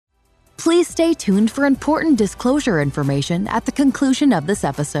Please stay tuned for important disclosure information at the conclusion of this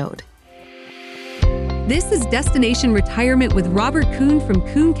episode. This is Destination Retirement with Robert Kuhn from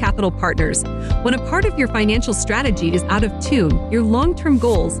Kuhn Capital Partners. When a part of your financial strategy is out of tune, your long-term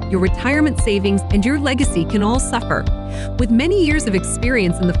goals, your retirement savings, and your legacy can all suffer. With many years of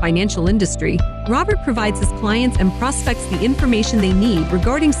experience in the financial industry, Robert provides his clients and prospects the information they need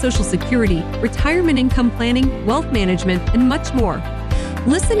regarding Social Security, retirement income planning, wealth management, and much more.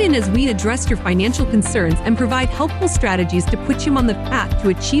 Listen in as we address your financial concerns and provide helpful strategies to put you on the path to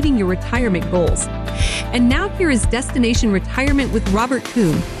achieving your retirement goals. And now here is Destination Retirement with Robert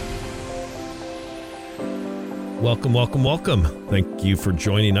Kuhn. Welcome, welcome, welcome. Thank you for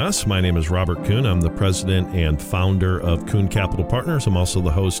joining us. My name is Robert Kuhn. I'm the president and founder of Kuhn Capital Partners. I'm also the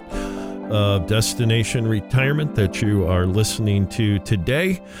host of Destination Retirement that you are listening to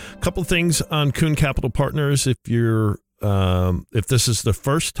today. A couple things on Kuhn Capital Partners. If this is the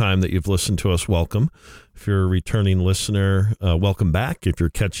first time that you've listened to us, welcome. If you're a returning listener, welcome back. If you're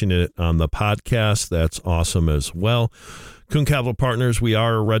catching it on the podcast, that's awesome as well. Kuhn Capital Partners, we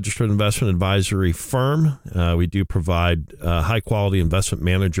are a registered investment advisory firm. We do provide high-quality investment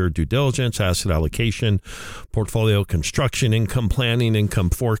manager due diligence, asset allocation, portfolio construction, income planning,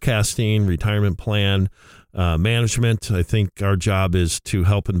 income forecasting, retirement plan management. I think our job is to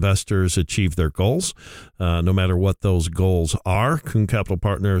help investors achieve their goals, no matter what those goals are. Kuhn Capital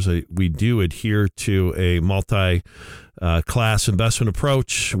Partners, we do adhere to a multi-class investment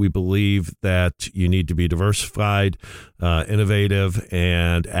approach. We believe that you need to be diversified, innovative,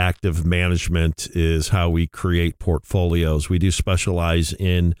 and active management is how we create portfolios. We do specialize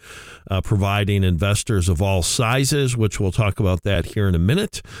in providing investors of all sizes, which we'll talk about that here in a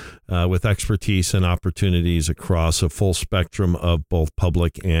minute, with expertise and opportunities across a full spectrum of both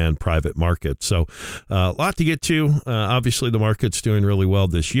public and private markets. So a lot to get to. Obviously, the market's doing really well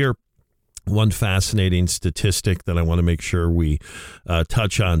this year. One fascinating statistic that I want to make sure we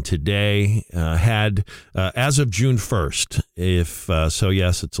touch on today had, as of June 1st,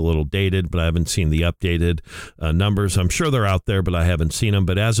 yes, it's a little dated, but I haven't seen the updated numbers. I'm sure they're out there, but I haven't seen them.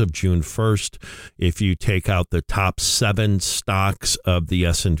 But as of June 1st, if you take out the top 7 stocks of the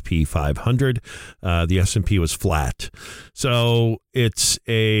S&P 500, the S&P was flat. So it's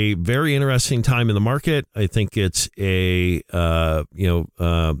a very interesting time in the market. I think it's you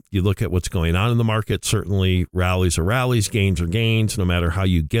look at what's going on in the market. Certainly rallies are rallies, gains are gains. No matter how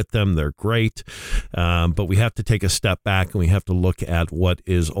you get them, they're great. But we have to take a step back and we have to look at what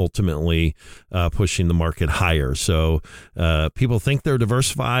is ultimately pushing the market higher. So people think they're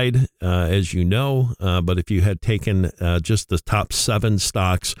diversified, as you know, but if you had taken just the top 7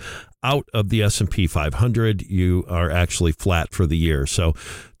 stocks out of the S&P 500, you are actually flat for the year. So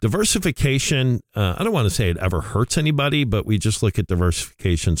diversification, I don't want to say it ever hurts anybody, but we just look at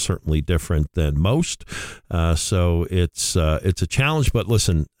diversification certainly different than most. So it's a challenge, but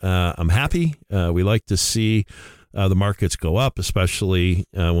listen, I'm happy. We like to see the markets go up, especially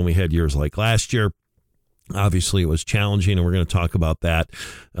when we had years like last year. Obviously, it was challenging, and we're going to talk about that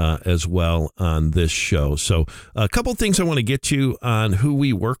as well on this show. So a couple of things I want to get to on who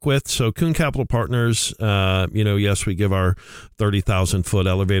we work with. So Kuhn Capital Partners, yes, we give our 30,000-foot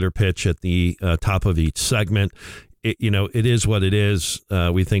elevator pitch at the top of each segment. It is what it is.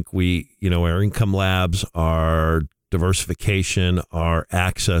 We think our income labs, our diversification, our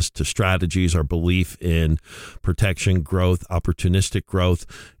access to strategies, our belief in protection, growth, opportunistic growth,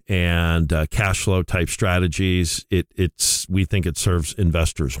 and cash flow type strategies. We think it serves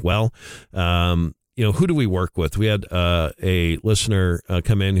investors well. Who do we work with? We had a listener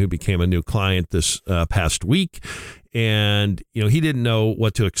come in who became a new client this past week. And, he didn't know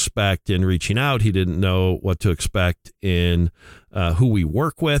what to expect in reaching out. He didn't know what to expect in who we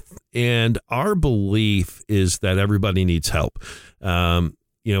work with. And our belief is that everybody needs help.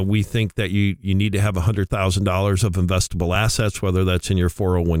 We think that you need to have $100,000 of investable assets, whether that's in your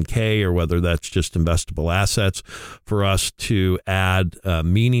 401k or whether that's just investable assets, for us to add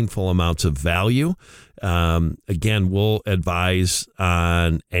meaningful amounts of value. Again, we'll advise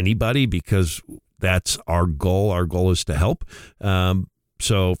on anybody because that's our goal. Our goal is to help.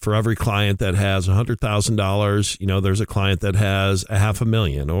 So for every client that has $100,000, there's a client that has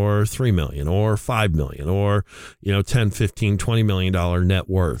 $500,000 or $3 million or $5 million or, $10, $15, $20 million net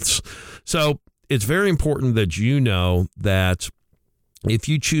worths. So it's very important that you know that if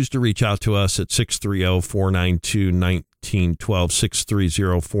you choose to reach out to us at 630-492-1912,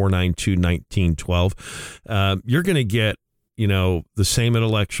 630-492-1912, you're going to get the same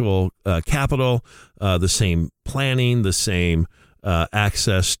intellectual capital, the same planning, the same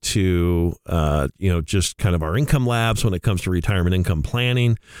access to, just kind of our income labs when it comes to retirement income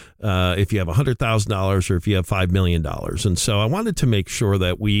planning, if you have $100,000 or if you have $5 million. And so I wanted to make sure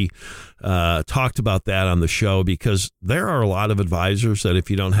that we talked about that on the show, because there are a lot of advisors that if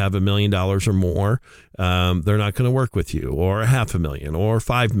you don't have $1 million or more, they're not going to work with you, or $500,000 or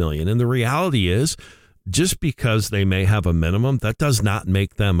 $5 million. And the reality is, just because they may have a minimum, that does not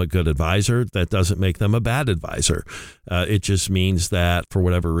make them a good advisor. That doesn't make them a bad advisor. It just means that for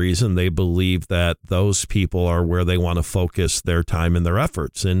whatever reason, they believe that those people are where they want to focus their time and their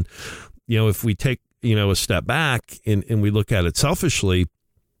efforts. And, if we take, a step back and we look at it selfishly,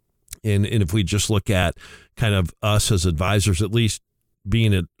 and if we just look at kind of us as advisors, at least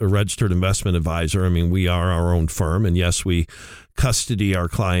being a registered investment advisor, I mean, we are our own firm. And yes, we custody our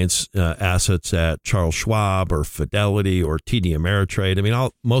clients' assets at Charles Schwab or Fidelity or TD Ameritrade. I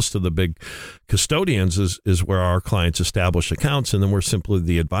mean, most of the big custodians is where our clients establish accounts, and then we're simply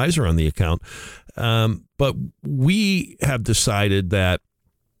the advisor on the account. But we have decided that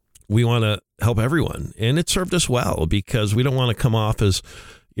we want to help everyone, and it served us well, because we don't want to come off as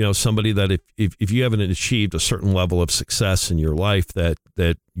somebody that if you haven't achieved a certain level of success in your life, that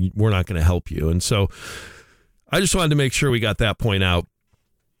we're not going to help you. And so I just wanted to make sure we got that point out,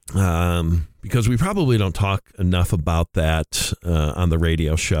 because we probably don't talk enough about that on the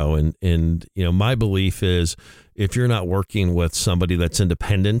radio show. And my belief is, if you're not working with somebody that's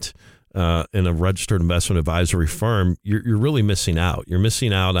independent in a registered investment advisory firm, you're really missing out. You're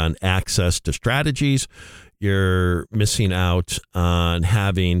missing out on access to strategies. You're missing out on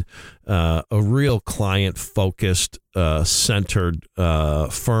having a real client-focused, centered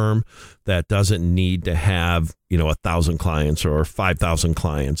firm that doesn't need to have 1,000 clients or 5,000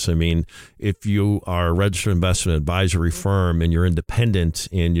 clients. I mean, if you are a registered investment advisory firm and you're independent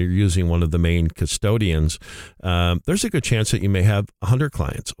and you're using one of the main custodians, there's a good chance that you may have 100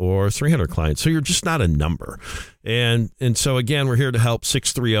 clients or 300 clients. So you're just not a number. And so, again, we're here to help.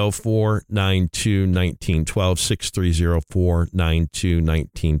 630-492-1912,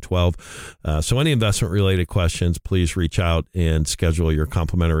 630-492-1912. So any investment-related questions, please reach out and schedule your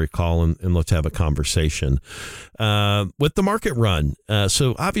complimentary call, and let's have a conversation. With the market run,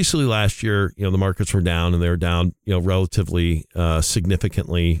 so obviously last year, the markets were down, and they were down, relatively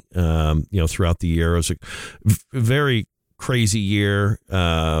significantly, throughout the year. It was a very crazy year.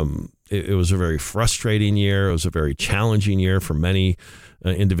 It was a very frustrating year. It was a very challenging year for many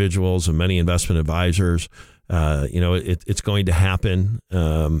individuals and many investment advisors. It's going to happen.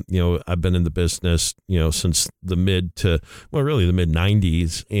 I've been in the business, since the mid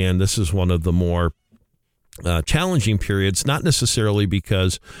 90s. And this is one of the more challenging periods, not necessarily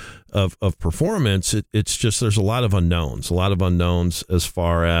because of performance. It's just, there's a lot of unknowns as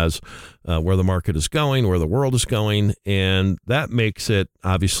far as where the market is going, where the world is going. And that makes it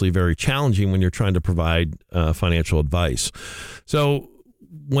obviously very challenging when you're trying to provide financial advice. So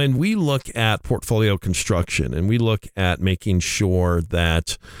when we look at portfolio construction and we look at making sure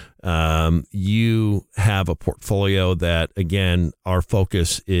that you have a portfolio that, again, our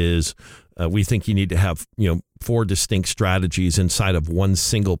focus is we think you need to have, 4 distinct strategies inside of one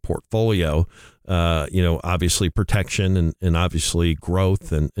single portfolio. Obviously protection and obviously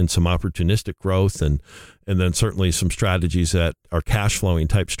growth and some opportunistic growth and then certainly some strategies that are cash flowing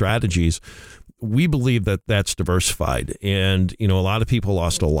type strategies. We believe that that's diversified. And, a lot of people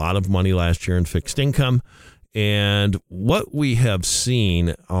lost a lot of money last year in fixed income. And what we have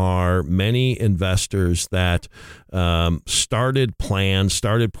seen are many investors that started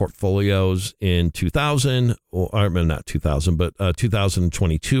portfolios in 2000, or not 2000, but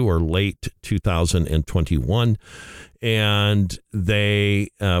 2022 or late 2021. And they,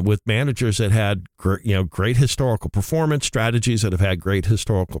 with managers that had great historical performance, strategies that have had great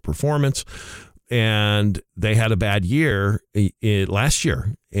historical performance, and they had a bad year last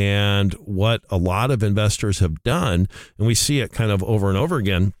year. And what a lot of investors have done, and we see it kind of over and over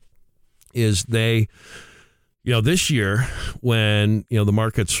again, is they, this year when, the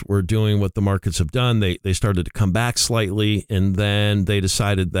markets were doing what the markets have done, they started to come back slightly. And then they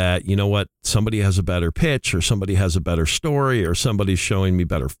decided that, somebody has a better pitch, or somebody has a better story, or somebody's showing me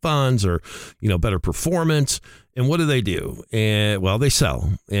better funds, or, better performance. And what do? And well, they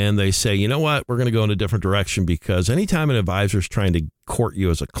sell, and they say, we're going to go in a different direction, because anytime an advisor is trying to court you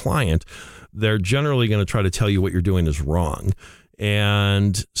as a client, they're generally going to try to tell you what you're doing is wrong.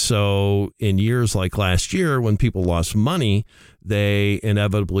 And so in years like last year, when people lost money, they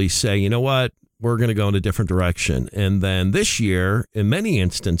inevitably say, we're going to go in a different direction. And then this year, in many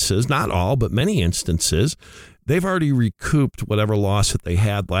instances, not all, but many instances, they've already recouped whatever loss that they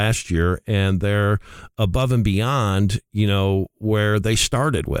had last year, and they're above and beyond, where they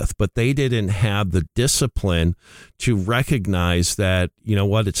started with. But they didn't have the discipline to recognize that,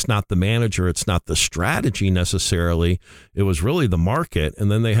 it's not the manager, it's not the strategy necessarily. It was really the market.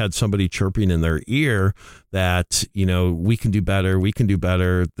 And then they had somebody chirping in their ear that, we can do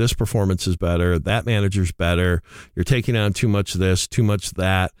better. This performance is better. That manager's better. You're taking on too much this, too much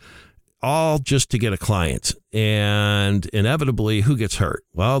that, all just to get a client. And inevitably, who gets hurt?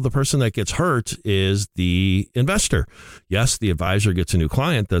 Well, the person that gets hurt is the investor. Yes, the advisor gets a new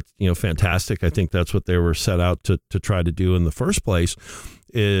client. That's, fantastic. I think that's what they were set out to try to do in the first place.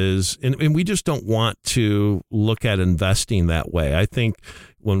 And we just don't want to look at investing that way. I think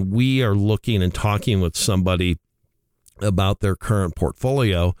when we are looking and talking with somebody about their current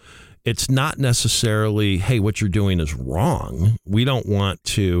portfolio, it's not necessarily, hey, what you're doing is wrong. We don't want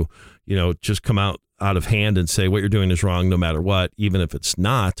to, just come out of hand and say what you're doing is wrong no matter what, even if it's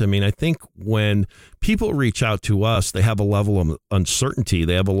not. I mean, I think when people reach out to us, they have a level of uncertainty.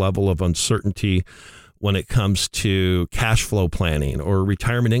 They have a level of uncertainty when it comes to cash flow planning or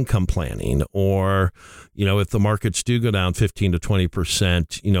retirement income planning, or, if the markets do go down 15 to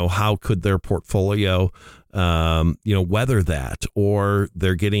 20%, how could their portfolio, weather that? Or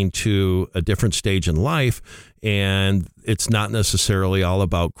they're getting to a different stage in life, and it's not necessarily all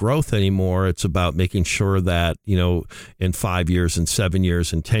about growth anymore. It's about making sure that, in 5 years and 7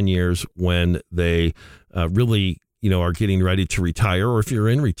 years and 10 years, when they really are getting ready to retire, or if you're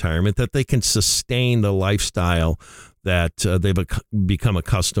in retirement, that they can sustain the lifestyle that they've become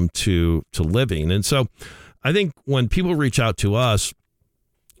accustomed to living. And so I think when people reach out to us,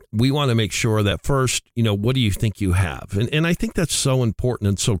 we want to make sure that first, what do you think you have? And I think that's so important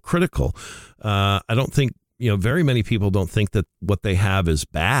and so critical. I don't think, very many people don't think that what they have is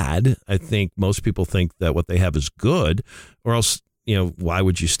bad. I think most people think that what they have is good, or else, why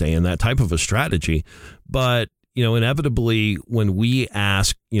would you stay in that type of a strategy? But inevitably, when we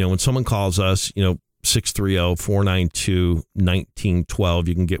ask, when someone calls us, 630-492-1912,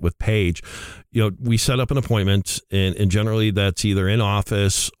 you can get with Paige. We set up an appointment, and generally that's either in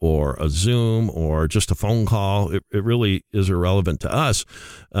office or a Zoom or just a phone call. It really is irrelevant to us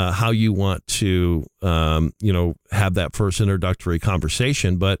how you want to, have that first introductory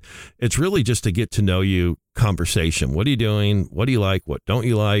conversation. But it's really just to get to know you conversation. What are you doing? What do you like? What don't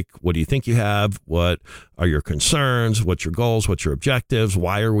you like? What do you think you have? What are your concerns? What's your goals? What's your objectives?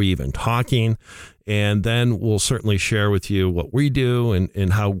 Why are we even talking? And then we'll certainly share with you what we do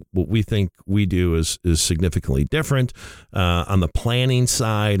and how what we think we do is significantly different on the planning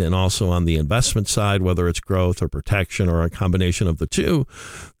side and also on the investment side, whether it's growth or protection or a combination of the two.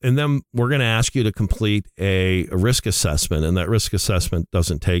 And then we're going to ask you to complete a risk assessment. And that risk assessment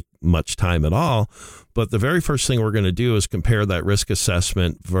doesn't take much time at all. But the very first thing we're going to do is compare that risk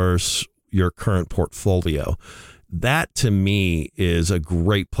assessment versus your current portfolio. That, to me, is a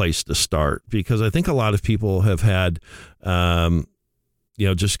great place to start, because I think a lot of people have had,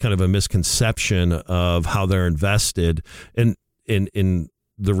 just kind of a misconception of how they're invested and in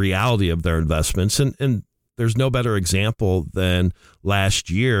the reality of their investments. And there's no better example than last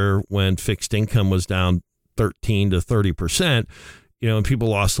year when fixed income was down 13 to 30%. And people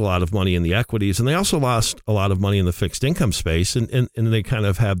lost a lot of money in the equities, and they also lost a lot of money in the fixed income space. And they kind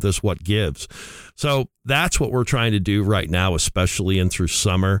of have this what gives. So that's what we're trying to do right now, especially in through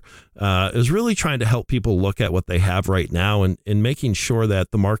summer, is really trying to help people look at what they have right now and making sure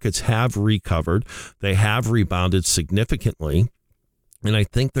that the markets have recovered. They have rebounded significantly. And I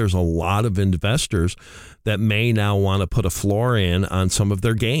think there's a lot of investors that may now want to put a floor in on some of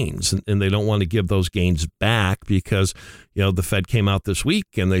their gains, and they don't want to give those gains back because, the Fed came out this week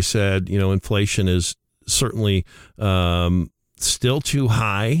and they said, inflation is certainly still too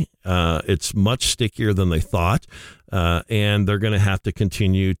high. It's much stickier than they thought. And they're going to have to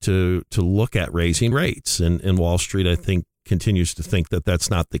continue to look at raising rates. And Wall Street, I think, continues to think that that's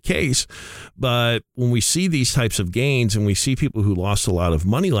not the case. But when we see these types of gains and we see people who lost a lot of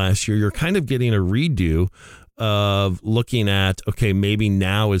money last year, you're kind of getting a redo of looking at, okay, maybe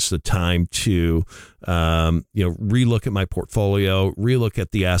now is the time to, relook at my portfolio, relook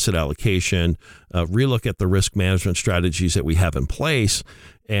at the asset allocation, relook at the risk management strategies that we have in place.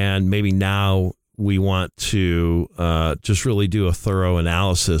 And maybe now we want to just really do a thorough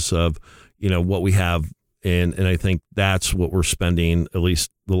analysis of, what we have. And I think that's what we're spending, at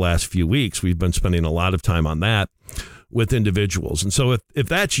least the last few weeks. We've been spending a lot of time on that, with individuals. And so if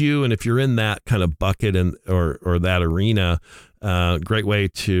that's you, and if you're in that kind of bucket and or that arena, great way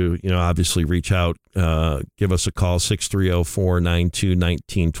to, obviously reach out, give us a call,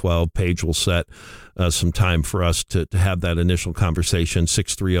 630-492-1912. Paige will set some time for us to have that initial conversation,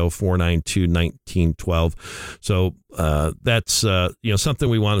 630-492-1912. So that's, something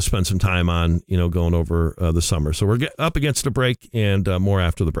we want to spend some time on, going over the summer. So we're up against a break, and more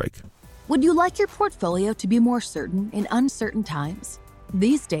after the break. Would you like your portfolio to be more certain in uncertain times?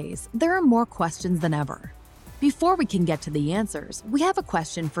 These days, there are more questions than ever. Before we can get to the answers, we have a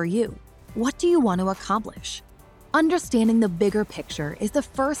question for you. What do you want to accomplish? Understanding the bigger picture is the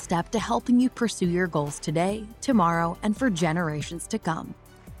first step to helping you pursue your goals today, tomorrow, and for generations to come.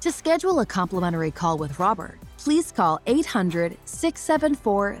 To schedule a complimentary call with Robert, please call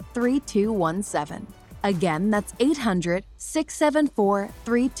 800-674-3217. Again, that's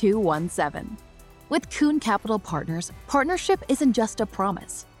 800-674-3217. With Kuhn Capital Partners, partnership isn't just a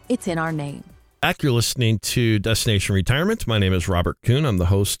promise, it's in our name. Back, you're listening to Destination Retirement. My name is Robert Kuhn. I'm the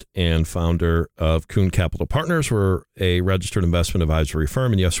host and founder of Kuhn Capital Partners. We're a registered investment advisory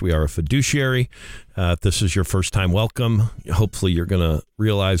firm, and yes, we are a fiduciary. If this is your first time, welcome. Hopefully, you're going to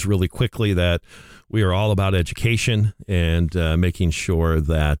realize really quickly that we are all about education and making sure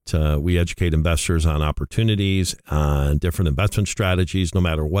that we educate investors on opportunities, on different investment strategies, no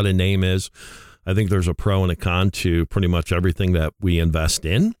matter what a name is. I think there's a pro and a con to pretty much everything that we invest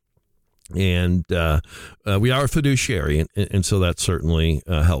in. And we are a fiduciary, and so that certainly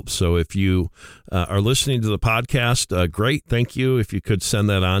helps. So if you are listening to the podcast, great, thank you. If you could send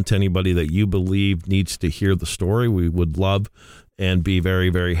that on to anybody that you believe needs to hear the story, we would love and be very,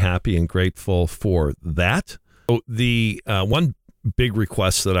 very happy and grateful for that. So the one big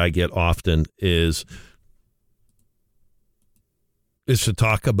request that I get often is to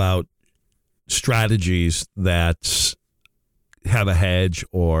talk about strategies that have a hedge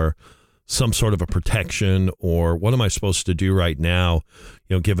or some sort of a protection, or what am I supposed to do right now,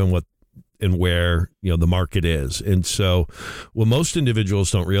 given what and where, the market is. And so what most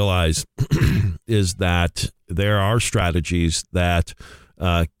individuals don't realize is that there are strategies that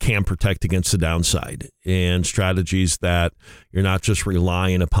can protect against the downside, and strategies that you're not just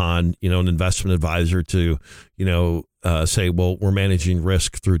relying upon, an investment advisor to, say, well, we're managing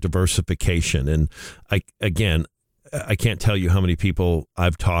risk through diversification. And I can't tell you how many people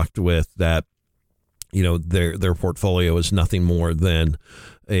I've talked with that, their portfolio is nothing more than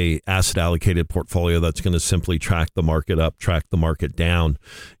a asset allocated portfolio that's going to simply track the market up, track the market down,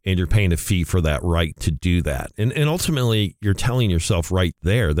 and you're paying a fee for that right to do that. And ultimately, you're telling yourself right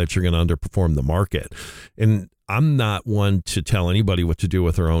there that you're going to underperform the market. And I'm not one to tell anybody what to do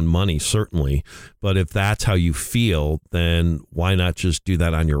with their own money, certainly. But if that's how you feel, then why not just do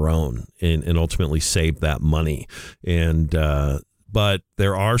that on your own and ultimately save that money? And but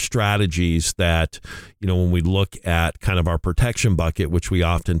there are strategies that, when we look at kind of our protection bucket, which we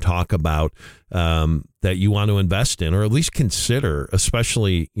often talk about, that you want to invest in, or at least consider,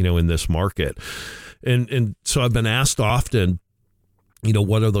 especially, in this market. And so I've been asked often,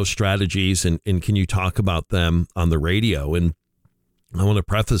 what are those strategies, and can you talk about them on the radio? And I want to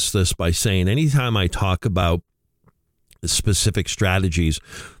preface this by saying anytime I talk about specific strategies,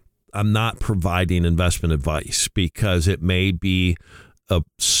 I'm not providing investment advice, because it may be a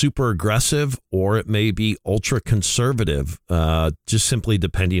super aggressive or it may be ultra conservative, just simply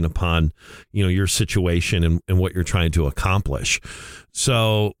depending upon, your situation and what you're trying to accomplish.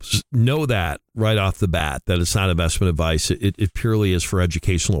 So know that right off the bat, that it's not investment advice. It purely is for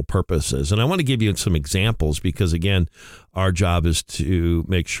educational purposes. And I want to give you some examples because, again, our job is to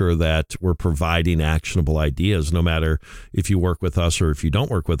make sure that we're providing actionable ideas, no matter if you work with us or if you don't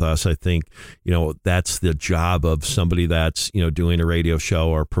work with us. I think, that's the job of somebody that's, doing a radio show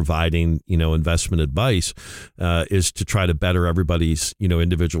or providing, investment advice, is to try to better everybody's,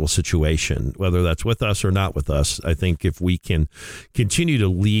 individual situation, whether that's with us or not with us. I think if we can continue to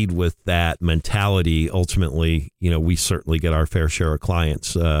lead with that mentality, ultimately, we certainly get our fair share of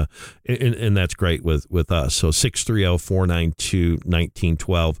clients. And that's great with us. So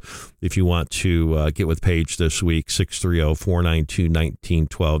 630-492-1912. If you want to get with Paige this week,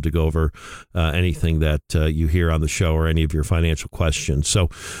 630-492-1912 to go over anything that you hear on the show or any of your financial questions. So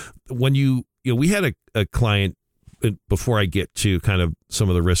when we had a client, before I get to kind of some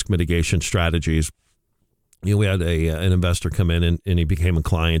of the risk mitigation strategies, we had an investor come in and he became a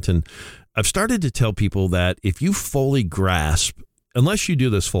client. And I've started to tell people that if you fully grasp, unless you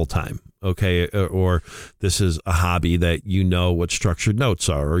do this full time, okay, or this is a hobby that you know what structured notes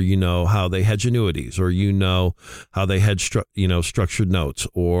are, or you know how they hedge annuities, or you know how they hedge structured notes,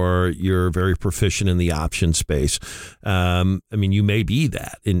 or you're very proficient in the option space. I mean, you may be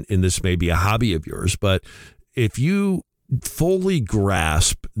that, and this may be a hobby of yours, but if you fully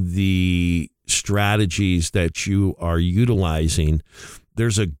grasp the strategies that you are utilizing,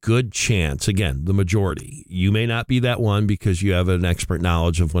 there's a good chance, again, the majority, you may not be that one because you have an expert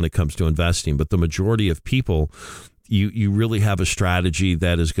knowledge of when it comes to investing, but the majority of people, you really have a strategy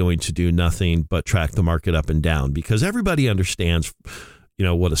that is going to do nothing but track the market up and down, because everybody understands,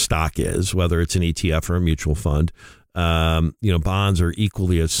 what a stock is, whether it's an ETF or a mutual fund. Bonds are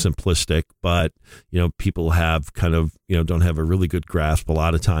equally as simplistic, but, people have kind of, don't have a really good grasp a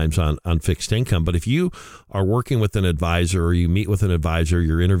lot of times on fixed income. But if you are working with an advisor, or you meet with an advisor,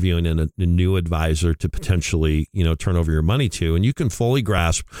 you're interviewing a new advisor to potentially, turn over your money to, and you can fully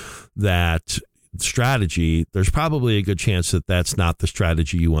grasp that strategy, there's probably a good chance that that's not the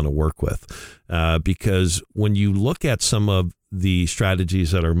strategy you want to work with. Because when you look at some of the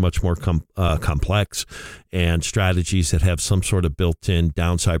strategies that are much more complex, and strategies that have some sort of built-in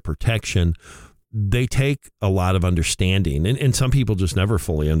downside protection, they take a lot of understanding, and some people just never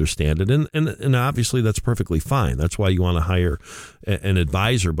fully understand it. And obviously that's perfectly fine. That's why you want to hire an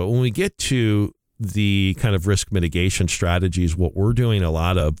advisor. But when we get to the kind of risk mitigation strategies, what we're doing a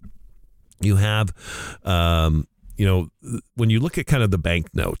lot of, you have, when you look at kind of the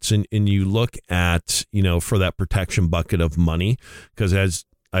bank notes and you look at, for that protection bucket of money, because as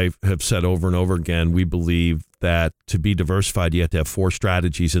I have said over and over again, we believe that to be diversified, you have to have 4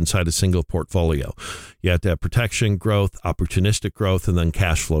 strategies inside a single portfolio. You have to have protection, growth, opportunistic growth, and then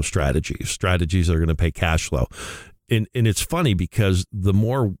cash flow strategies that are going to pay cash flow. And it's funny because the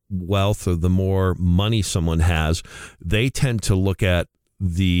more wealth or the more money someone has, they tend to look at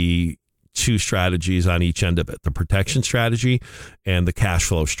the 2 strategies on each end of it, the protection strategy and the cash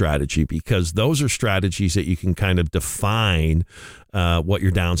flow strategy, because those are strategies that you can kind of define what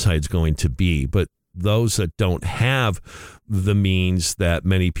your downside is going to be. But those that don't have the means that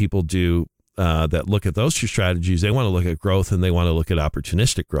many people do, that look at those 2 strategies, they want to look at growth and they want to look at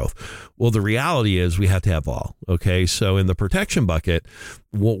opportunistic growth. Well, the reality is we have to have all. Okay. So in the protection bucket,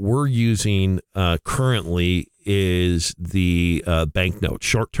 what we're using currently is the banknotes,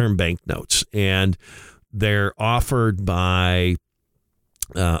 short-term banknotes, and they're offered by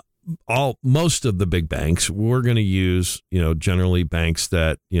most of the big banks. We're going to use, generally banks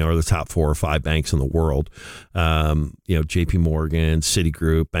that, are the top 4 or 5 banks in the world. JP Morgan,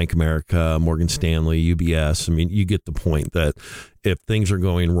 Citigroup, Bank of America, Morgan Stanley, UBS. I mean, you get the point that if things are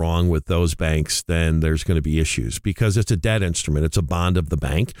going wrong with those banks, then there's going to be issues because it's a debt instrument. It's a bond of the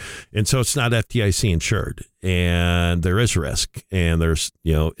bank. And so it's not FDIC insured, and there is risk. And there's,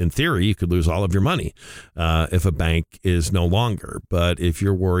 in theory, you could lose all of your money if a bank is no longer. But if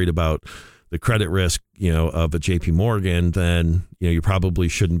you're worried about the credit risk, of a JP Morgan, then, you probably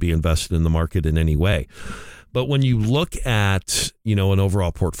shouldn't be invested in the market in any way. But when you look at, an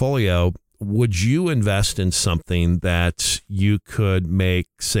overall portfolio, would you invest in something that you could make,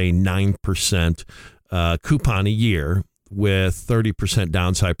 say, 9% coupon a year with 30%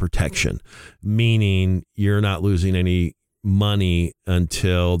 downside protection, meaning you're not losing any money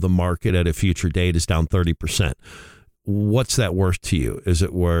until the market at a future date is down 30%? What's that worth to you? Is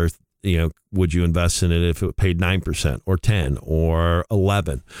it worth, would you invest in it if it paid 9% or 10 or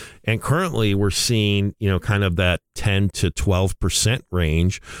 11? And currently we're seeing, kind of that 10 to 12%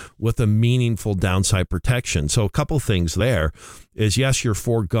 range with a meaningful downside protection. So a couple things there is, yes, you're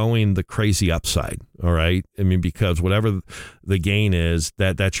foregoing the crazy upside. All right. I mean, because whatever the gain is,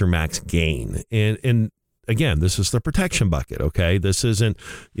 that's your max gain. And again, this is the protection bucket. Okay. This isn't,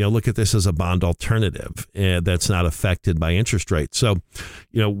 look at this as a bond alternative that's not affected by interest rates. So,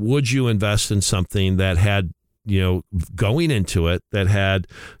 would you invest in something that had, going into it, that had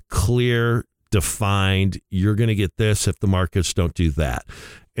clear, defined, you're going to get this if the markets don't do that?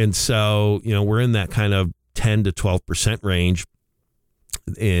 And so, we're in that kind of 10 to 12% range,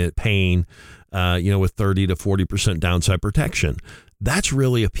 paying, with 30 to 40% downside protection. That's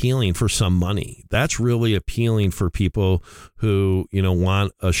really appealing for some money. That's really appealing for people who,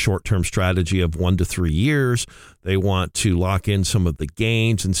 want a short-term strategy of 1 to 3 years. They want to lock in some of the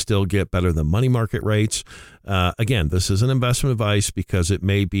gains and still get better than money market rates. Again, this is an investment advice because it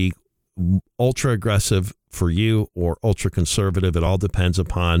may be ultra aggressive for you or ultra conservative. It all depends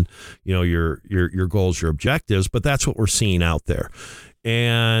upon, your goals, your objectives, but that's what we're seeing out there.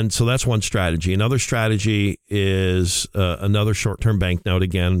 And so that's one strategy. Another strategy is another short-term bank note,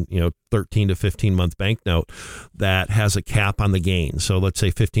 again, 13 to 15-month bank note that has a cap on the gain. So let's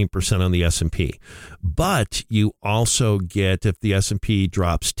say 15% on the S&P. But you also get, if the S&P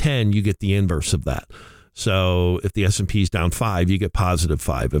drops 10, you get the inverse of that. So if the S&P is down 5, you get positive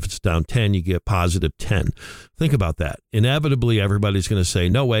 5. If it's down 10, you get positive 10. Think about that. Inevitably, everybody's going to say,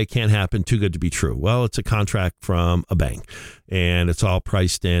 no way, can't happen, too good to be true. Well, it's a contract from a bank, and it's all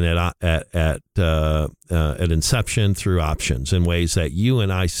priced in at inception through options in ways that you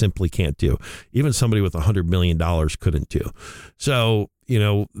and I simply can't do. Even somebody with $100 million couldn't do. So,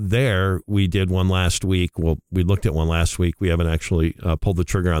 there we did one last week. Well, we looked at one last week. We haven't actually pulled the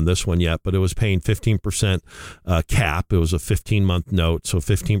trigger on this one yet, but it was paying 15% cap. It was a 15-month note. So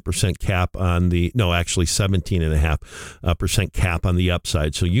 15% cap on the, no, actually 17.5% cap on the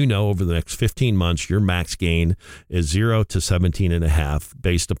upside. So, over the next 15 months, your max gain is 0 to 17.5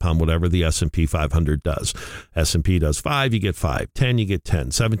 based upon whatever the S&P 500 does. S&P does 5, you get 5. 10, you get 10.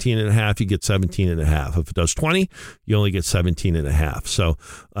 17.5, you get 17.5. If it does 20, you only get 17.5. So,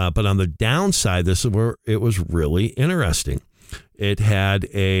 but on the downside, this is where it was really interesting. It had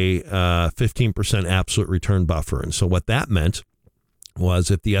a 15% absolute return buffer. And so what that meant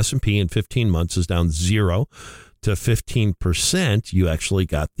was if the S&P in 15 months is down 0 to 15%, you actually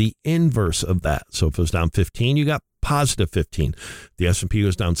got the inverse of that. So if it was down 15, you got positive 15. The S&P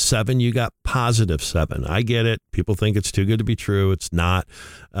was down 7, you got positive 7. I get it. People think it's too good to be true. It's not.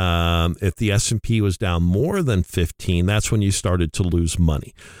 If the S&P was down more than 15, that's when you started to lose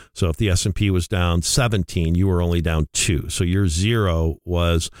money. So if the S&P was down 17, you were only down 2. So your 0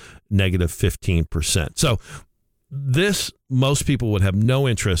 was negative 15%. So this, most people would have no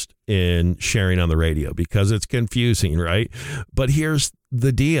interest in sharing on the radio because it's confusing, right? But here's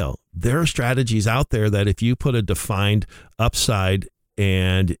the deal. There are strategies out there that if you put a defined upside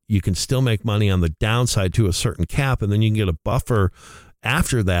and you can still make money on the downside to a certain cap, and then you can get a buffer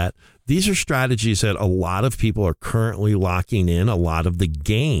after that. These are strategies that a lot of people are currently locking in a lot of the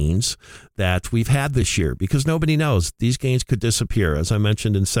gains that we've had this year because nobody knows. These gains could disappear. As I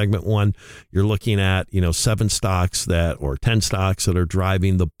mentioned in segment 1, you're looking at, 7 stocks or 10 stocks that are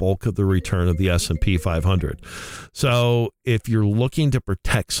driving the bulk of the return of the S&P 500. So if you're looking to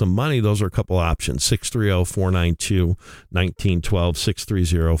protect some money, those are a couple options. 630-492-1912,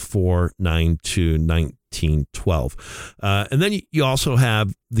 630-492-1912. 1912. And then you also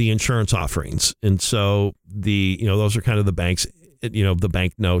have the insurance offerings. And so those are kind of the banks, the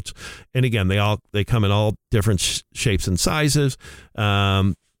bank notes. And again, they come in all different shapes and sizes.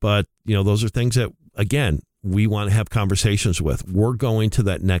 But those are things that, again, we want to have conversations with. We're going to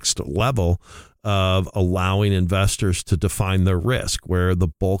that next level of allowing investors to define their risk, where the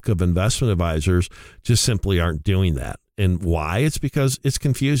bulk of investment advisors just simply aren't doing that. And why? It's because it's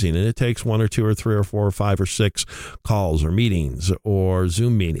confusing, and it takes 1 or 2 or 3 or 4 or 5 or 6 calls or meetings or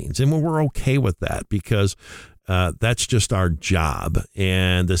Zoom meetings. And we're okay with that because that's just our job.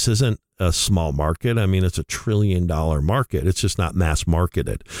 And this isn't a small market. I mean, it's a $1 trillion market. It's just not mass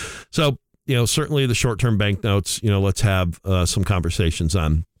marketed. So, certainly the short-term bank notes, let's have some conversations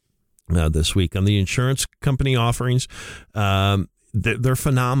on this week. On the insurance company offerings, they're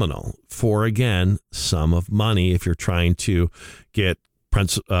phenomenal for, again, sum of money if you're trying to get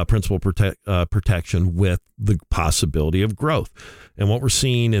principal protection with the possibility of growth. And what we're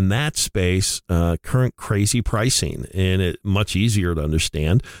seeing in that space, current crazy pricing, and it much easier to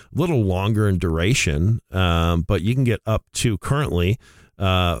understand, a little longer in duration, but you can get up to currently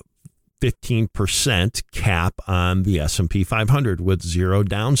 15% cap on the S&P 500 with 0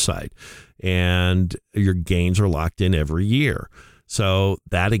 downside, and your gains are locked in every year. So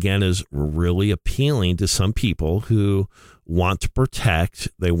that, again, is really appealing to some people who want to protect.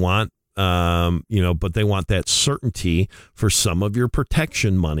 They want, but they want that certainty for some of your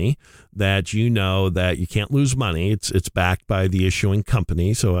protection money that that you can't lose money. It's backed by the issuing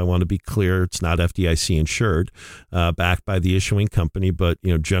company. So I want to be clear, it's not FDIC insured, backed by the issuing company. But,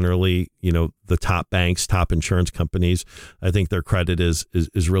 generally, the top banks, top insurance companies, I think their credit is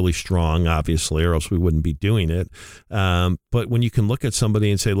really strong, obviously, or else we wouldn't be doing it. But when you can look at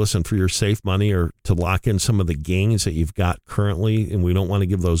somebody and say, listen, for your safe money or to lock in some of the gains that you've got currently, and we don't want to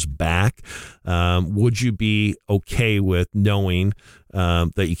give those back, would you be okay with knowing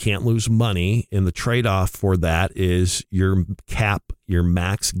that you can't lose money, and the trade-off for that is your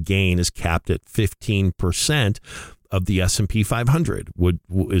max gain is capped at 15% of the S&P 500.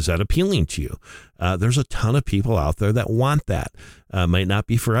 Is that appealing to you? There's a ton of people out there that want that. Might not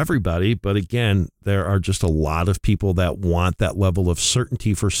be for everybody, but again, there are just a lot of people that want that level of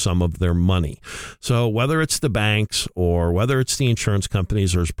certainty for some of their money. So whether it's the banks or whether it's the insurance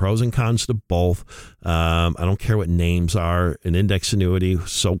companies, there's pros and cons to both. I don't care what names are. An index annuity,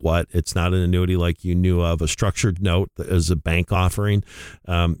 so what? It's not an annuity like you knew of. A structured note is a bank offering.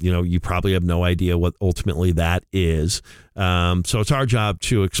 You probably have no idea what ultimately that is. So it's our job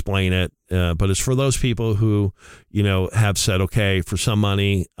to explain it. But it's for those people who, have said, okay, for some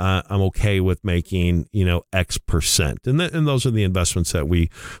money, I'm okay with making, X percent. And those are the investments that we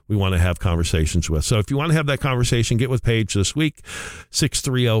want to have conversations with. So if you want to have that conversation, get with Paige this week,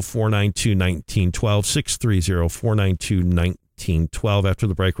 630-492-1912, 630-492-1912. After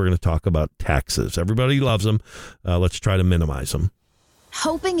the break, we're going to talk about taxes. Everybody loves them. Let's try to minimize them.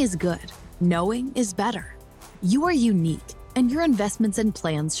 Hoping is good. Knowing is better. You are unique, and your investments and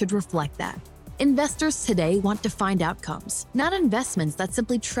plans should reflect that. Investors today want to find outcomes, not investments that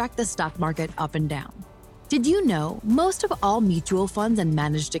simply track the stock market up and down. Did you know most of all mutual funds and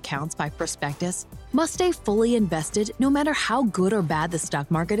managed accounts by prospectus must stay fully invested no matter how good or bad the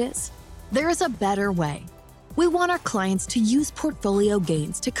stock market is? There is a better way. We want our clients to use portfolio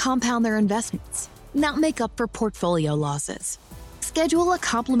gains to compound their investments, not make up for portfolio losses. Schedule a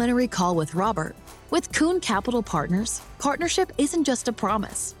complimentary call with Robert. With Kuhn Capital Partners, partnership isn't just a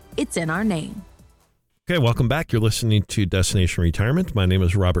promise, it's in our name. Okay, welcome back. You're listening to Destination Retirement. My name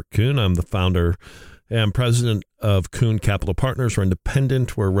is Robert Kuhn. I'm the founder and president of Kuhn Capital Partners. We're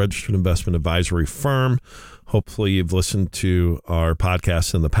independent. We're a registered investment advisory firm. Hopefully you've listened to our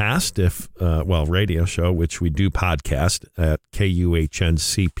podcast in the past, radio show, which we do podcast at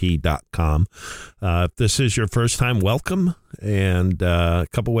kuhncp.com. If this is your first time, welcome. And a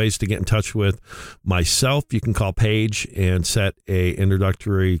couple ways to get in touch with myself. You can call Paige and set a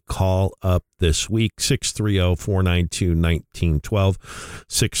introductory call up this week, 630-492-1912,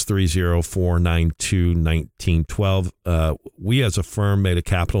 630-492-1912. We as a firm made a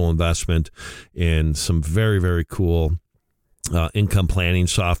capital investment in some very, very cool income planning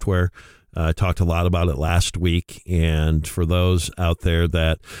software. I talked a lot about it last week. And for those out there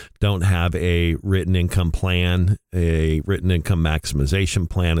that don't have a written income plan, a written income maximization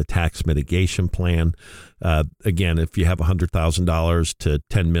plan, a tax mitigation plan, again, if you have $100,000 to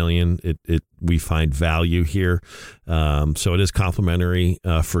 $10 million, we find value here. So it is complimentary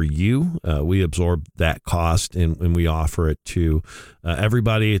for you. We absorb that cost and we offer it to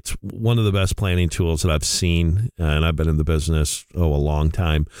everybody. It's one of the best planning tools that I've seen, and I've been in the business a long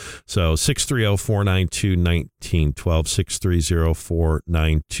time. So 630-492-1912,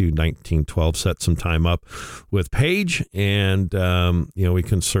 630-492-1912. Set some time up with Paige, and we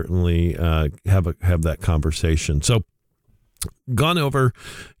can certainly have that conversation. So gone over,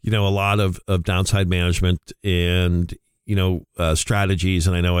 a lot of downside management and, strategies.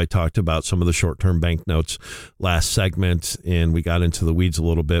 And I know I talked about some of the short-term bank notes last segment, and we got into the weeds a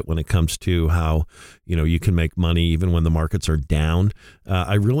little bit when it comes to how, you can make money even when the markets are down.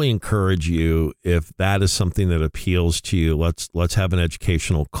 I really encourage you, if that is something that appeals to you, let's have an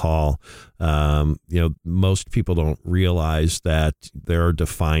educational call. Most people don't realize that there are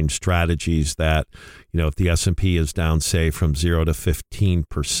defined strategies that, if the S&P is down, say, from 0 to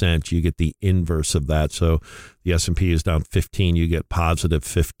 15%, you get the inverse of that. So the S&P is down 15, you get positive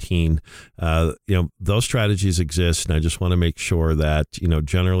 15. Those strategies exist. And I just want to make sure that,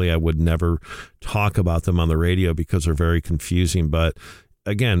 generally I would never talk about them on the radio because they're very confusing. But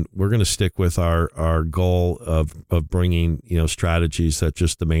again, we're going to stick with our goal of bringing, strategies that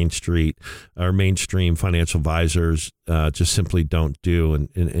just the mainstream financial advisors just simply don't do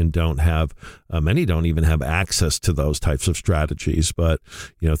and don't have. Many don't even have access to those types of strategies. But,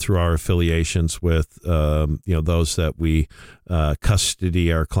 through our affiliations with, those that we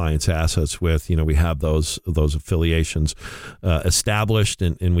custody our clients' assets with, we have those affiliations established,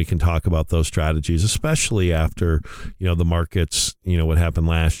 and we can talk about those strategies, especially after, the markets, what happened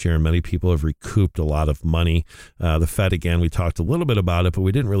last year, and many people have recouped a lot of money. The Fed, again, we talked a little bit about it, but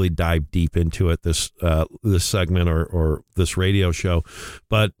we didn't really dive deep into it this segment or this radio show.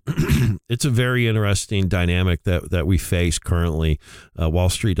 But it's a very interesting dynamic that we face currently. Wall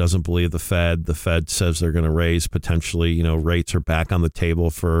Street doesn't believe the Fed. The Fed says they're going to raise potentially, rates are back on the table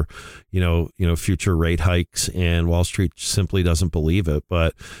for, future rate hikes, and Wall Street simply doesn't believe it.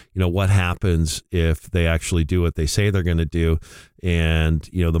 But, what happens if they actually do what they say they're going to do? And,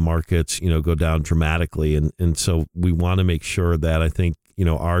 the markets, go down dramatically. And so we want to make sure that, I think,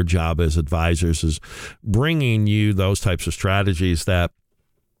 our job as advisors is bringing you those types of strategies that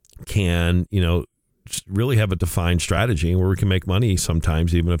can, really have a defined strategy where we can make money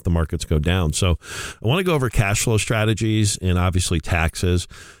sometimes, even if the markets go down. So I want to go over cash flow strategies and obviously taxes.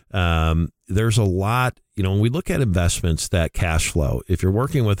 There's a lot, when we look at investments that cash flow, if you're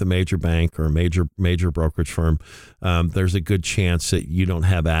working with a major bank or a major brokerage firm, there's a good chance that you don't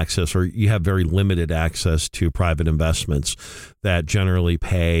have access, or you have very limited access to private investments that generally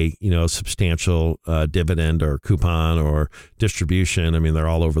pay, a substantial dividend or coupon or distribution. I mean, they're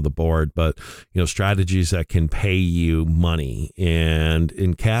all over the board, but, strategies that can pay you money and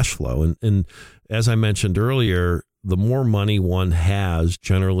in cash flow. And as I mentioned earlier, the more money one has,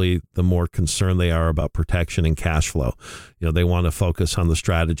 generally, the more concerned they are about protection and cash flow. They want to focus on the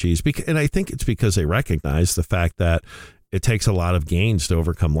strategies. And I think it's because they recognize the fact that it takes a lot of gains to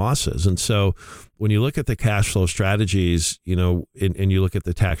overcome losses. And so when you look at the cash flow strategies, and you look at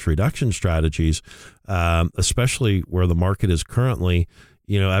the tax reduction strategies, especially where the market is currently,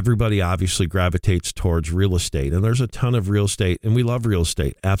 everybody obviously gravitates towards real estate, and there's a ton of real estate, and we love real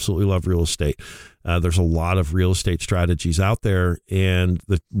estate, absolutely love real estate. There's a lot of real estate strategies out there. And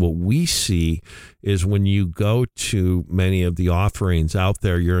what we see is when you go to many of the offerings out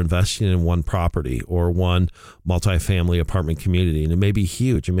there, you're investing in one property or one multifamily apartment community. And it may be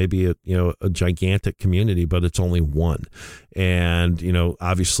huge. It may be a gigantic community, but it's only one. And,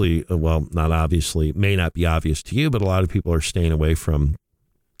 obviously, well, not obviously, may not be obvious to you, but a lot of people are staying away from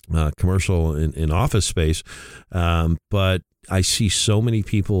commercial and office space. But I see so many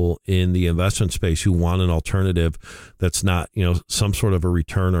people in the investment space who want an alternative that's not, some sort of a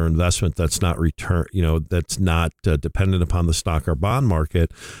return or investment that's not that's not dependent upon the stock or bond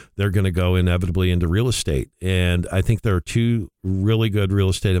market. They're going to go inevitably into real estate. And I think there are two really good real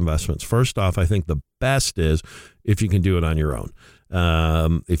estate investments. First off, I think the best is if you can do it on your own.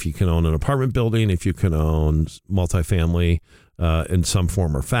 If you can own an apartment building, if you can own multifamily in some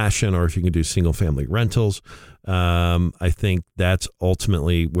form or fashion, or if you can do single family rentals, I think that's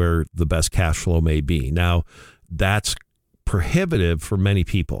ultimately where the best cash flow may be. Now, that's prohibitive for many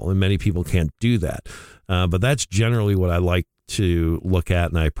people, and many people can't do that. But that's generally what I like to look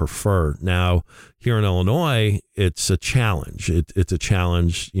at and I prefer. Now, here in Illinois, it's a challenge. It's a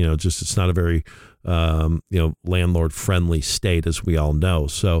challenge, it's not a very landlord friendly state, as we all know.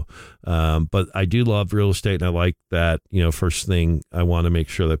 So, but I do love real estate, and I like that, first thing I want to make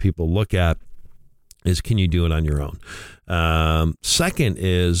sure that people look at is, can you do it on your own? Second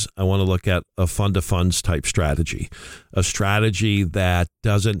is, I want to look at a fund to funds type strategy, a strategy that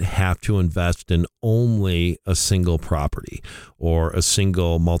doesn't have to invest in only a single property or a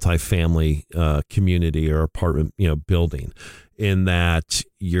single multifamily community or apartment, building, in that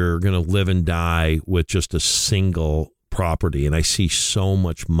you're going to live and die with just a single property. And I see so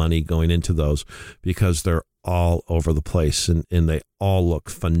much money going into those because they're all over the place, and they all look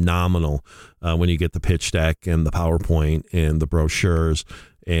phenomenal when you get the pitch deck and the PowerPoint and the brochures,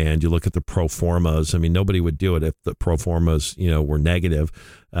 and you look at the pro formas. I mean, nobody would do it if the pro formas, were negative.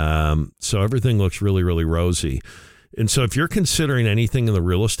 So everything looks really, really rosy. And so if you're considering anything in the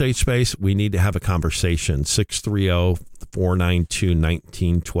real estate space, we need to have a conversation.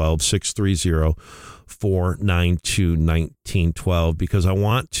 630-492-1912, 630-492-1912, because I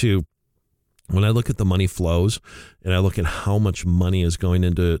want to, when I look at the money flows and I look at how much money is going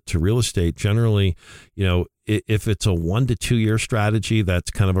into real estate, generally, if it's a 1 to 2 year strategy, that's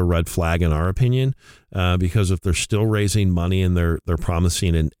kind of a red flag in our opinion, because if they're still raising money and they're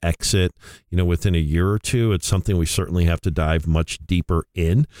promising an exit, within a year or two, it's something we certainly have to dive much deeper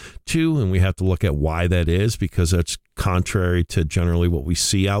into, and we have to look at why that is, because that's contrary to generally what we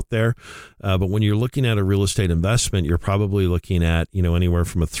see out there. But when you're looking at a real estate investment, you're probably looking at, anywhere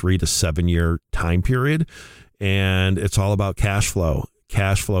from a 3 to 7 year time period. And it's all about cash flow.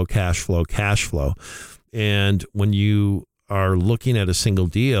 And when you are looking at a single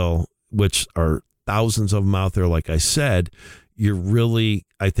deal, which are thousands of them out there, like I said, you're really,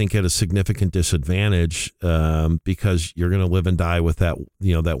 I think, at a significant disadvantage because you're going to live and die with that,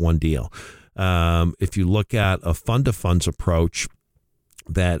 that one deal. If you look at a fund to funds approach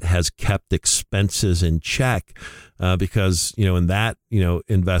that has kept expenses in check, because, in that,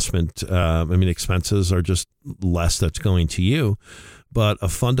 investment, expenses are just less that's going to you. But a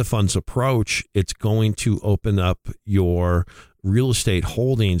fund to funds approach, it's going to open up your real estate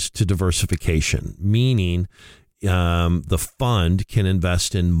holdings to diversification, meaning the fund can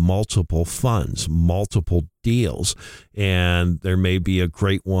invest in multiple funds, multiple deals. And there may be a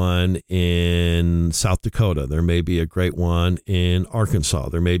great one in South Dakota. There may be a great one in Arkansas.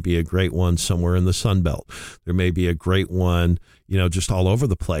 There may be a great one somewhere in the Sun Belt. There may be a great one, just all over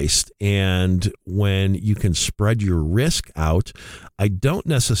the place. And when you can spread your risk out, I don't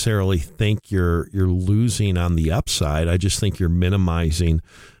necessarily think you're losing on the upside. I just think you're minimizing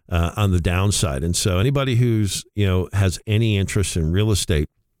on the downside. And so anybody who's, has any interest in real estate,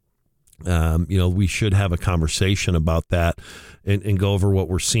 we should have a conversation about that and go over what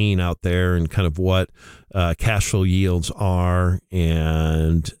we're seeing out there and kind of what cash flow yields are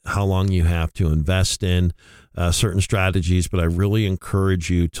and how long you have to invest in certain strategies. But I really encourage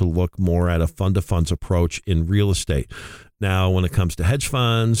you to look more at a fund of funds approach in real estate. Now, when it comes to hedge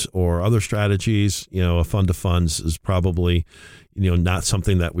funds or other strategies, a fund of funds is probably, not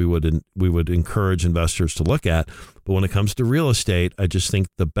something that we would encourage investors to look at. But when it comes to real estate, I just think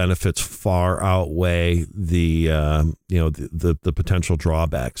the benefits far outweigh the potential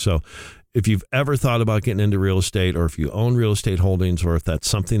drawbacks. So if you've ever thought about getting into real estate, or if you own real estate holdings, or if that's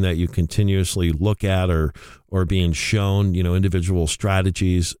something that you continuously look at or being shown, individual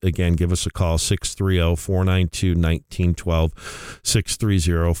strategies, again, give us a call, 630-492-1912,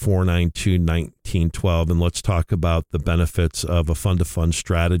 630-492-1912. And let's talk about the benefits of a fund-to-fund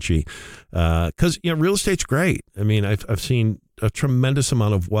strategy. Because, real estate's great. I mean, I've seen a tremendous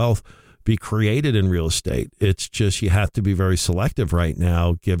amount of wealth be created in real estate. It's just you have to be very selective right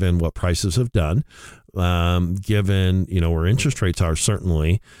now, given what prices have done, given, where interest rates are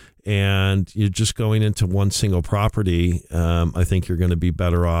certainly, and you're just going into one single property. I think you're going to be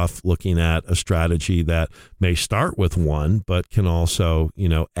better off looking at a strategy that may start with one, but can also,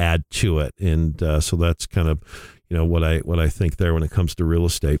 add to it. And so that's kind of, what I think there when it comes to real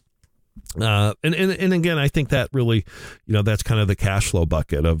estate. And again, I think that really, that's kind of the cash flow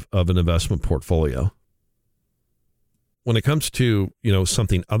bucket of an investment portfolio. When it comes to,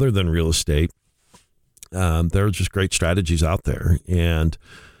 something other than real estate, there are just great strategies out there. And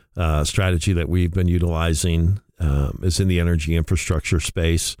strategy that we've been utilizing is in the energy infrastructure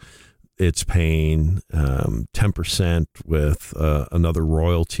space. It's paying 10% with another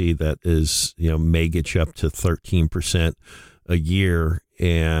royalty that is, may get you up to 13% a year,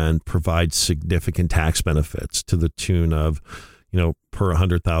 and provide significant tax benefits to the tune of, per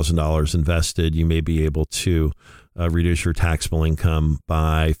 $100,000 invested, you may be able to reduce your taxable income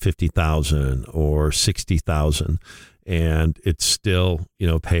by $50,000 or $60,000, and it still,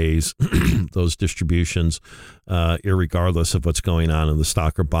 pays those distributions, irregardless of what's going on in the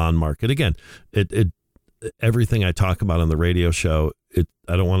stock or bond market. Again, everything I talk about on the radio show,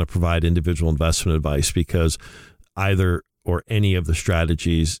 I don't want to provide individual investment advice, because either or any of the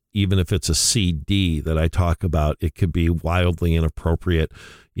strategies, even if it's a CD that I talk about, it could be wildly inappropriate,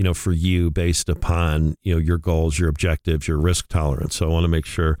 for you based upon, your goals, your objectives, your risk tolerance. So I want to make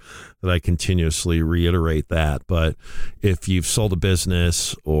sure that I continuously reiterate that. But if you've sold a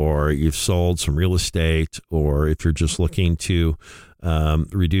business, or you've sold some real estate, or if you're just looking to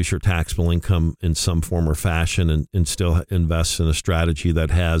reduce your taxable income in some form or fashion, and still invest in a strategy that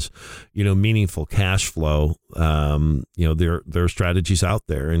has, meaningful cash flow, there are strategies out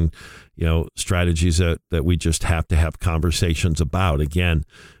there, and, strategies that we just have to have conversations about. Again,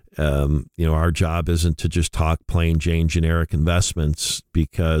 our job isn't to just talk plain Jane generic investments,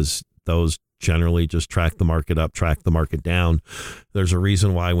 because those generally just track the market up, track the market down. There's a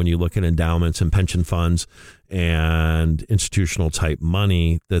reason why when you look at endowments and pension funds and institutional type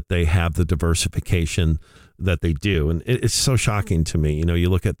money, that they have the diversification that they do. And it's so shocking to me. You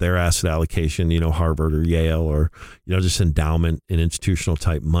look at their asset allocation, Harvard or Yale, or, just endowment and institutional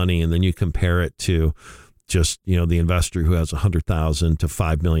type money. And then you compare it to just, the investor who has $100,000 to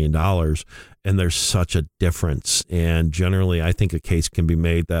 $5 million. And there's such a difference. And generally, I think a case can be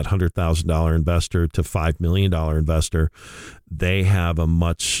made that $100,000 investor to $5 million investor, they have a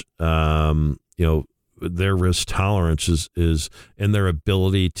much, their risk tolerance is and their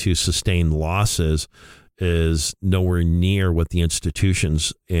ability to sustain losses is nowhere near what the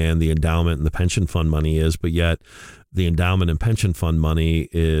institutions and the endowment and the pension fund money is. But yet the endowment and pension fund money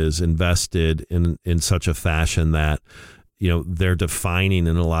is invested in such a fashion that, they're defining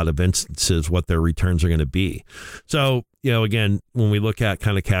in a lot of instances what their returns are going to be. So, again, when we look at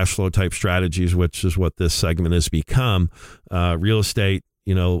kind of cash flow type strategies, which is what this segment has become, real estate,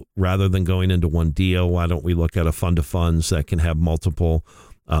 rather than going into one deal, why don't we look at a fund of funds that can have multiple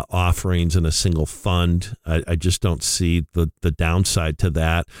offerings in a single fund? I just don't see the downside to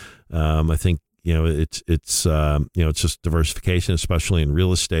that. I think, it's just diversification, especially in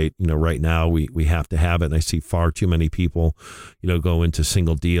real estate. Right now we have to have it. And I see far too many people, go into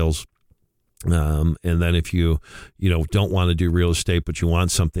single deals. And then if you don't want to do real estate, but you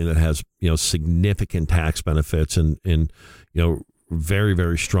want something that has, significant tax benefits and very,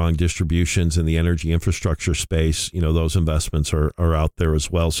 very strong distributions in the energy infrastructure space. Those investments are out there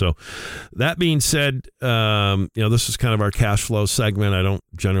as well. So that being said, this is kind of our cash flow segment. I don't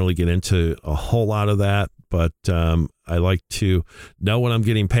generally get into a whole lot of that, but I like to know when I'm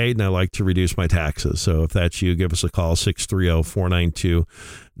getting paid, and I like to reduce my taxes. So if that's you, give us a call, 630-492-1912,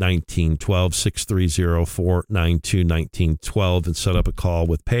 630-492-1912, and set up a call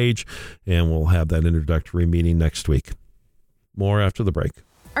with Paige, and we'll have that introductory meeting next week. More after the break.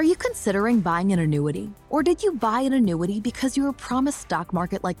 Are you considering buying an annuity? Or did you buy an annuity because you were promised stock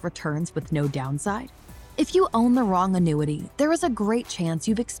market-like returns with no downside? If you own the wrong annuity, there is a great chance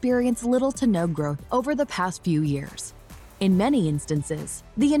you've experienced little to no growth over the past few years. In many instances,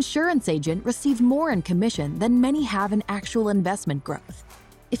 the insurance agent received more in commission than many have in actual investment growth.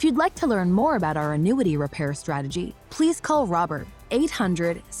 If you'd like to learn more about our annuity repair strategy, please call Robert,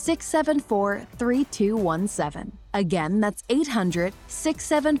 800-674-3217. Again, that's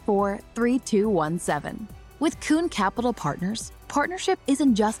 800-674-3217. With Kuhn Capital Partners, partnership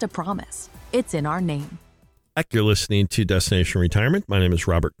isn't just a promise, it's in our name. You're listening to Destination Retirement. My name is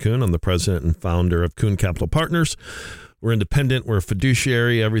Robert Kuhn. I'm the president and founder of Kuhn Capital Partners. We're independent. We're a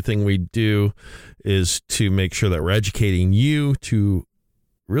fiduciary. Everything we do is to make sure that we're educating you to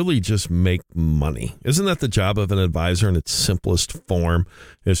really just make money. Isn't that the job of an advisor in its simplest form,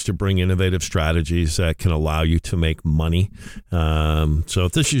 is to bring innovative strategies that can allow you to make money? So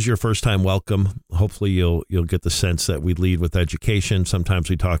if this is your first time, welcome. Hopefully you'll get the sense that we lead with education. Sometimes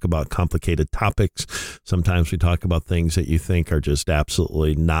we talk about complicated topics. Sometimes we talk about things that you think are just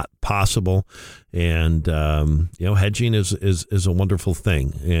absolutely not possible. And, hedging is a wonderful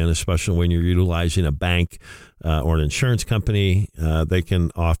thing. And especially when you're utilizing a bank or an insurance company, they can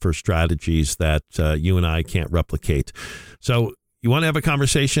offer strategies that you and I can't replicate. So you want to have a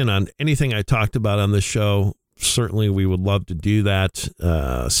conversation on anything I talked about on this show? Certainly, we would love to do that.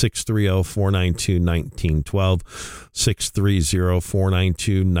 630-492-1912,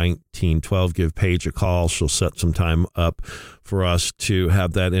 630-492-1912. Give Paige a call. She'll set some time up for us to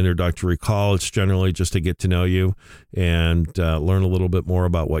have that introductory call. It's generally just to get to know you and learn a little bit more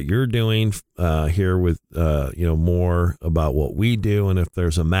about what you're doing here with, more about what we do. And if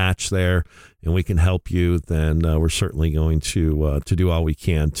there's a match there and we can help you, then we're certainly going to do all we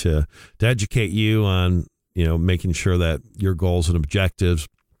can to educate you on, making sure that your goals and objectives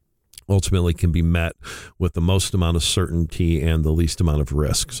ultimately can be met with the most amount of certainty and the least amount of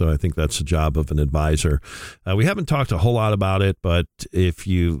risk. So I think that's the job of an advisor. We haven't talked a whole lot about it, but if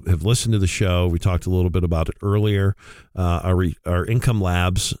you have listened to the show, we talked a little bit about it earlier. Our Income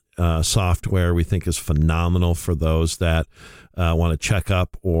Labs software we think is phenomenal for those that want to check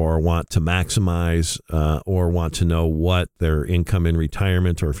up or want to maximize or want to know what their income in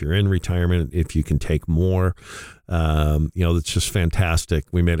retirement, or if you're in retirement, if you can take more. It's just fantastic.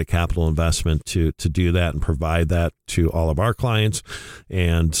 We made a capital investment to do that and provide that to all of our clients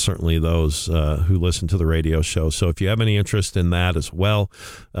and certainly those who listen to the radio show. So if you have any interest in that as well,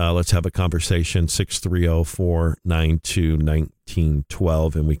 let's have a conversation,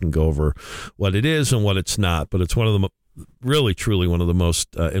 630-492-1912, and we can go over what it is and what it's not. But it's one of the really, truly one of the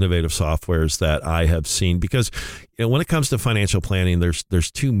most innovative softwares that I have seen, because when it comes to financial planning,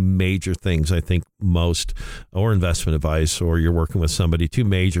 there's two major things I think most, or investment advice, or you're working with somebody, two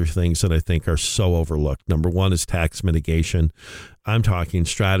major things that I think are so overlooked. Number one is tax mitigation. I'm talking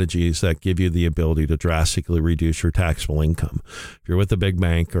strategies that give you the ability to drastically reduce your taxable income. If you're with a big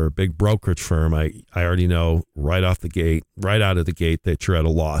bank or a big brokerage firm, I already know right out of the gate that you're at a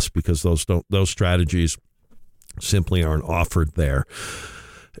loss, because those strategies simply aren't offered there.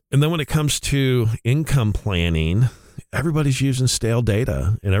 And then when it comes to income planning, everybody's using stale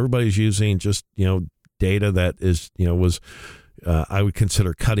data, and everybody's using just, data that is, was I would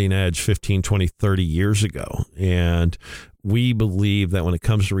consider cutting edge 15, 20, 30 years ago. And we believe that when it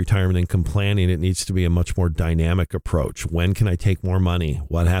comes to retirement income planning, it needs to be a much more dynamic approach. When can I take more money?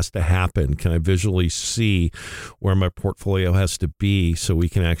 What has to happen? Can I visually see where my portfolio has to be so we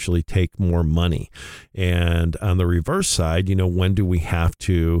can actually take more money? And on the reverse side, when do we have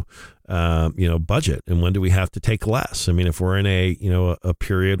to budget, and when do we have to take less? I mean, if we're in a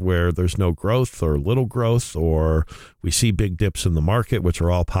period where there's no growth or little growth, or we see big dips in the market, which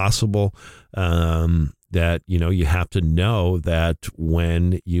are all possible, that, you have to know that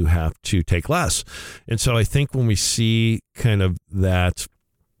when you have to take less. And so I think when we see kind of that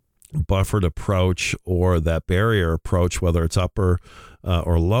buffered approach or that barrier approach, whether it's up or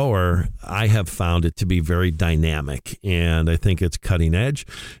or lower, I have found it to be very dynamic, and I think it's cutting edge.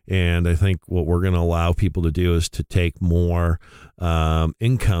 And I think what we're going to allow people to do is to take more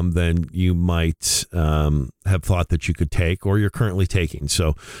income than you might have thought that you could take or you're currently taking.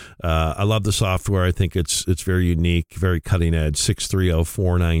 So I love the software. I think it's very unique, very cutting edge.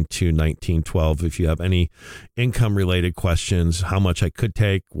 630-492-1912. If you have any income related questions, how much I could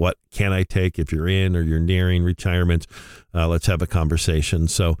take, what can I take if you're in or you're nearing retirement, let's have a conversation.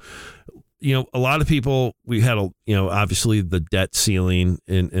 So, a lot of people, we had obviously the debt ceiling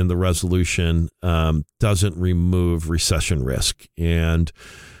in the resolution doesn't remove recession risk. And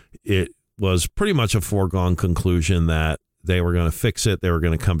it was pretty much a foregone conclusion that they were going to fix it. They were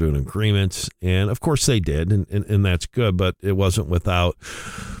going to come to an agreement. And of course they did. And that's good. But it wasn't without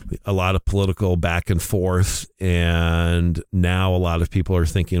a lot of political back and forth. And now a lot of people are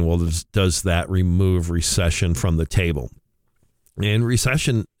thinking, well, does that remove recession from the table? And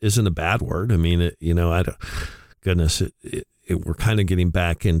recession isn't a bad word. I mean, we're kind of getting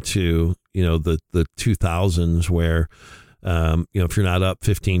back into, the 2000s where, if you're not up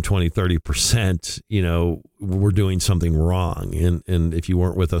 15, 20, 30%, we're doing something wrong. And if you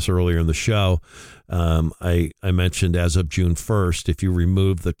weren't with us earlier in the show, I mentioned as of June 1st, if you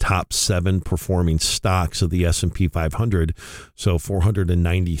remove the top 7 performing stocks of the S&P 500, so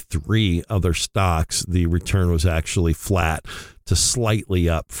 493 other stocks, the return was actually flat to slightly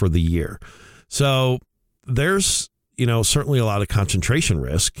up for the year. So there's, certainly a lot of concentration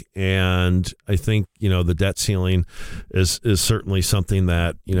risk. And I think, the debt ceiling is certainly something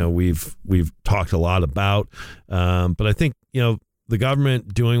that, we've talked a lot about. But I think, the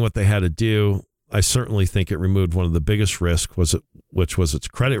government doing what they had to do, I certainly think it removed one of the biggest risks, which was its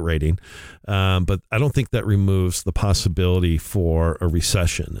credit rating. But I don't think that removes the possibility for a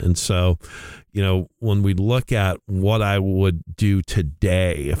recession. And so, when we look at what I would do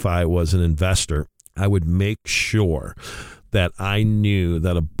today if I was an investor, I would make sure that I knew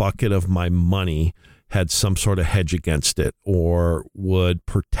that a bucket of my money had some sort of hedge against it or would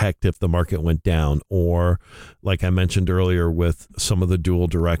protect if the market went down. Or like I mentioned earlier with some of the dual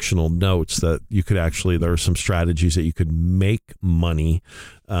directional notes, that you could actually, there are some strategies that you could make money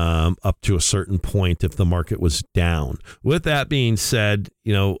up to a certain point if the market was down. With that being said,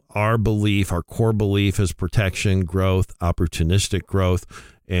 our core belief is protection, growth, opportunistic growth,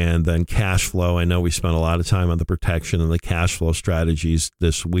 and then cash flow. I know we spent a lot of time on the protection and the cash flow strategies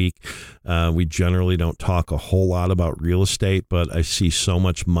this week. We generally don't talk a whole lot about real estate, but I see so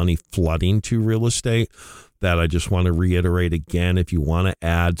much money flooding to real estate that I just want to reiterate again. If you want to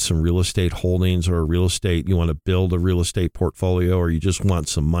add some real estate holdings or you want to build a real estate portfolio, or you just want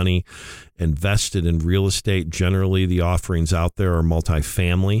some money invested in real estate, generally the offerings out there are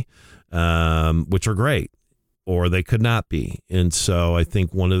multifamily, which are great, or they could not be. And so I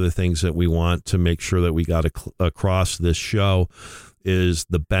think one of the things that we want to make sure that we got across this show is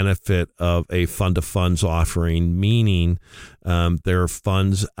the benefit of a fund of funds offering, meaning there are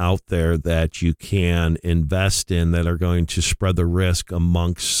funds out there that you can invest in that are going to spread the risk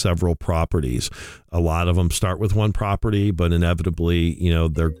amongst several properties. A lot of them start with one property, but inevitably,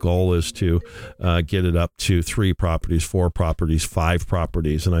 their goal is to get it up to 3 properties, 4 properties, 5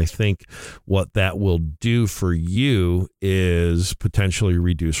 properties. And I think what that will do for you is potentially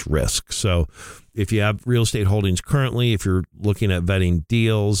reduce risk. So if you have real estate holdings currently, if you're looking at vetting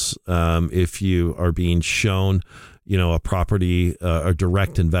deals, if you are being shown, a property, a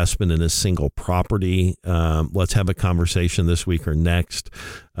direct investment in a single property, let's have a conversation this week or next.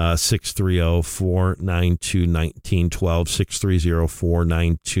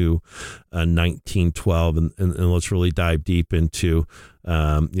 630-492-1912, 630-492-1912. And let's really dive deep into,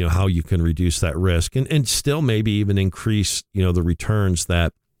 how you can reduce that risk and still maybe even increase, the returns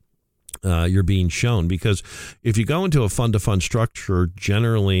that you're being shown. Because if you go into a fund-to-fund structure,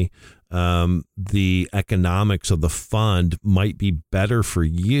 generally the economics of the fund might be better for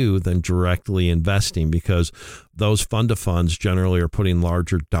you than directly investing, because those fund-to-funds generally are putting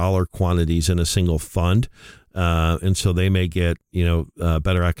larger dollar quantities in a single fund. And so they may get,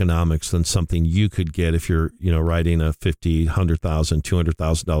 better economics than something you could get if you're, writing a $50,000, $100,000,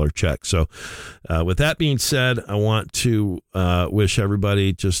 $200,000 check. So with that being said, I want to wish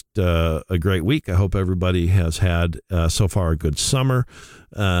everybody just a great week. I hope everybody has had so far a good summer.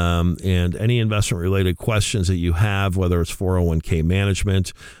 And any investment related questions that you have, whether it's 401k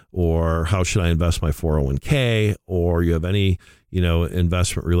management or how should I invest my 401k, or you have any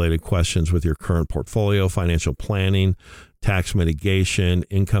investment related questions with your current portfolio, financial planning, tax mitigation,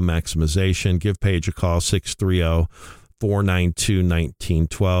 income maximization, give Paige a call, 630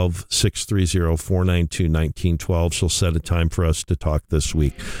 630-492-1912, 630-492-1912. She'll set a time for us to talk this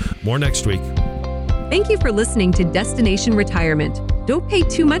week. More next week. Thank you for listening to Destination Retirement. Don't pay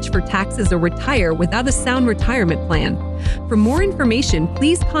too much for taxes or retire without a sound retirement plan. For more information,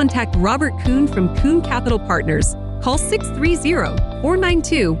 please contact Robert Kuhn from Kuhn Capital Partners. Call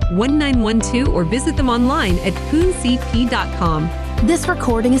 630-492-1912 or visit them online at kuhncp.com. This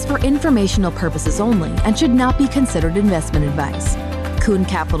recording is for informational purposes only and should not be considered investment advice. Kuhn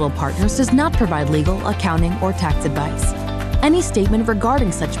Capital Partners does not provide legal, accounting, or tax advice. Any statement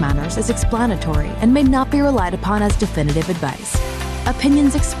regarding such matters is explanatory and may not be relied upon as definitive advice.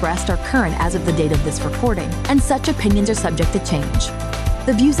 Opinions expressed are current as of the date of this recording, and such opinions are subject to change.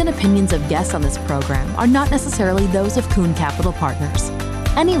 The views and opinions of guests on this program are not necessarily those of Kuhn Capital Partners.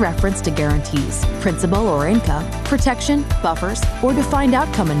 Any reference to guarantees, principal or income, protection, buffers, or defined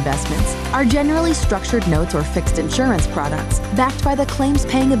outcome investments are generally structured notes or fixed insurance products backed by the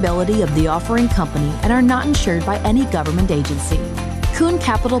claims-paying ability of the offering company and are not insured by any government agency. Kuhn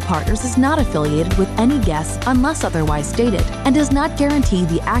Capital Partners is not affiliated with any guests unless otherwise stated and does not guarantee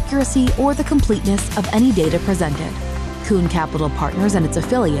the accuracy or the completeness of any data presented. Kuhn Capital Partners and its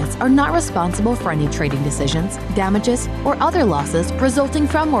affiliates are not responsible for any trading decisions, damages, or other losses resulting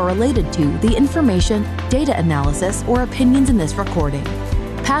from or related to the information, data analysis, or opinions in this recording.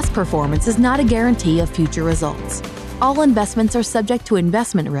 Past performance is not a guarantee of future results. All investments are subject to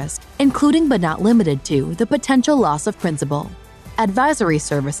investment risk, including but not limited to the potential loss of principal. Advisory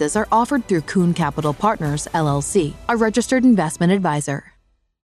services are offered through Kuhn Capital Partners, LLC, a registered investment advisor.